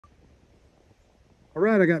All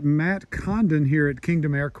right, I got Matt Condon here at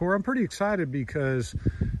Kingdom Air Corps. I'm pretty excited because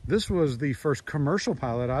this was the first commercial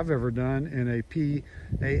pilot I've ever done in a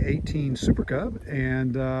PA-18 Super Cub,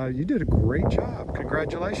 and you did a great job.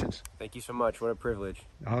 Congratulations. Thank you so much. What a privilege.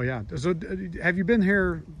 Oh yeah. So have you been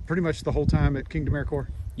here pretty much the whole time at Kingdom Air Corps?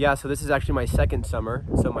 Yeah, so this is actually my second summer.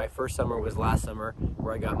 So my first summer was last summer,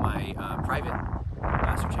 where I got my private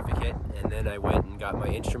certificate, and then I went and got my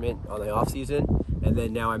instrument on the off season, and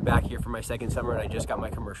then now I'm back here for my second summer, and I just got my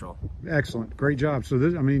commercial. Excellent, great job. So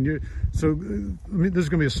this, I mean, this is going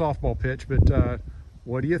to be a softball pitch, but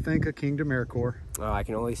what do you think of Kingdom Air Corps? I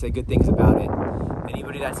can only say good things about it.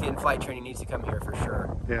 Anybody that's in flight training needs to come here for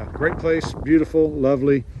sure. Yeah, great place, beautiful,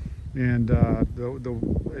 lovely, and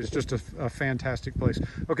it's just a fantastic place.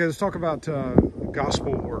 Okay, let's talk about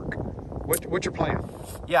gospel work. What's your plan?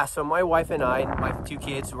 Yeah, so my wife and I, my two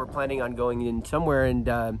kids, we're planning on going in somewhere in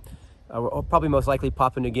probably most likely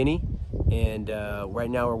Papua New Guinea, and right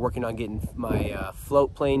now we're working on getting my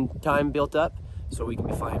float plane time built up so we can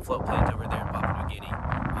be flying float planes over there in Papua New Guinea.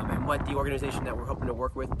 And what the organization that we're hoping to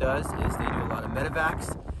work with does is they do a lot of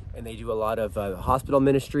medevacs, and they do a lot of hospital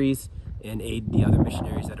ministries and aid the other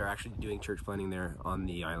missionaries that are actually doing church planting there on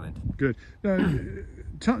the island. Good.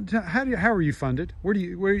 How are you funded?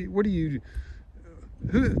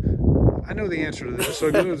 Who? I know the answer to this,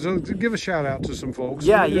 so give a shout out to some folks.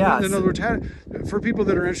 Yeah. In other words, for people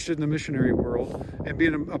that are interested in the missionary world and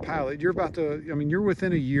being a pilot, you're about to, I mean, you're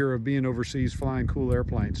within a year of being overseas flying cool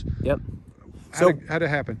airplanes. Yep. How'd it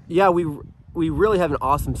happen? Yeah, we really have an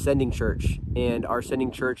awesome sending church, and our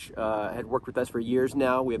sending church had worked with us for years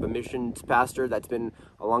now. We have a missions pastor that's been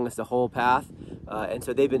along us the whole path, and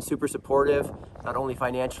so they've been super supportive, not only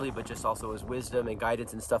financially, but just also as wisdom and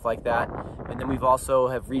guidance and stuff like that. And then we've also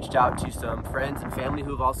have reached out to some friends and family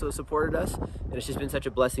who have also supported us, and it's just been such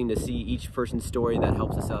a blessing to see each person's story that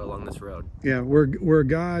helps us out along this road. Yeah, where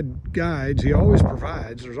God guides, He always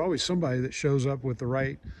provides. There's always somebody that shows up with the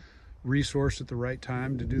right resource at the right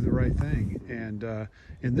time to do the right thing, and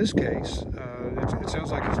in this case it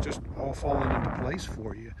sounds like it's just all fallen into place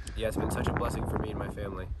for you. Yeah, it's been such a blessing for me and my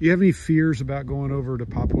family. Do you have any fears about going over to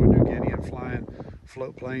Papua New Guinea and flying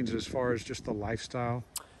float planes as far as just the lifestyle?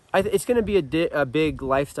 It's going to be a big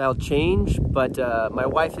lifestyle change, but my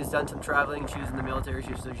wife has done some traveling. She was in the military,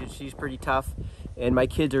 so she's pretty tough, and my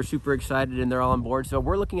kids are super excited and they're all on board. So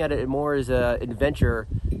we're looking at it more as an adventure,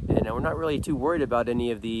 and we're not really too worried about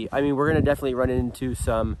any of the, I mean, we're going to definitely run into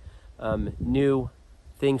some new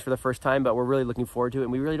things for the first time, but we're really looking forward to it,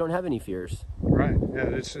 and we really don't have any fears. Right. Yeah,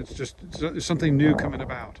 it's something new coming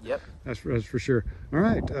about. Yep. That's for sure. All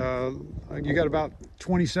right. You got about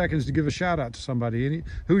 20 seconds to give a shout out to somebody.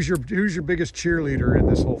 Who's your biggest cheerleader in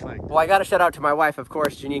this whole thing? Well, I got to shout out to my wife, of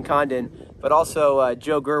course, Janine Condon, but also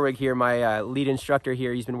Joe Gerwig here, my lead instructor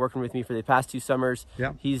here. He's been working with me for the past 2 summers.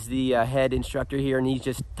 Yep. He's the head instructor here, and he's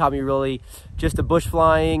just taught me really just the bush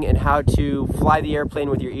flying and how to fly the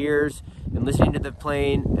airplane with your ears and listening to the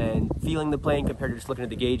plane and feeling the plane compared to just looking at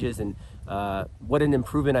the gauges, and what an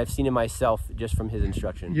improvement I've seen in myself just from his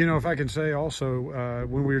instruction. You know, if I can say also,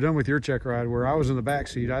 when we were done with your check ride, where I was in the back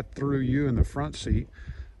seat, I threw you in the front seat,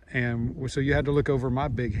 and so you had to look over my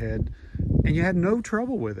big head, and you had no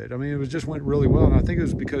trouble with it. I mean, it just went really well, and I think it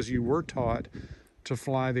was because you were taught to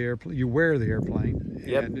fly the airplane, you wear the airplane,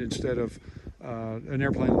 yep, and instead of an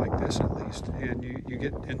airplane like this at least, and you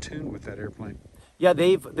get in tune with that airplane. Yeah,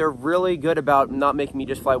 they're really good about not making me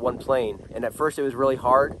just fly one plane. And at first it was really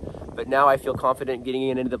hard, but now I feel confident getting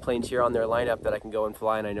into the planes here on their lineup that I can go and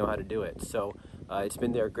fly, and I know how to do it. So it's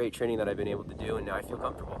been their great training that I've been able to do, and now I feel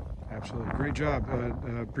comfortable. Absolutely. Great job.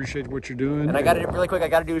 Appreciate what you're doing. And I got to really quick, I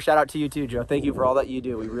got to do a shout out to you too, Joe. Thank you for all that you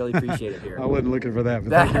do. We really appreciate it here. I wasn't looking for that,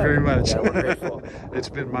 but thank you very much. Yeah, we're grateful. It's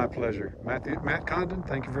been my pleasure. Matt Condon,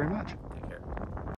 thank you very much.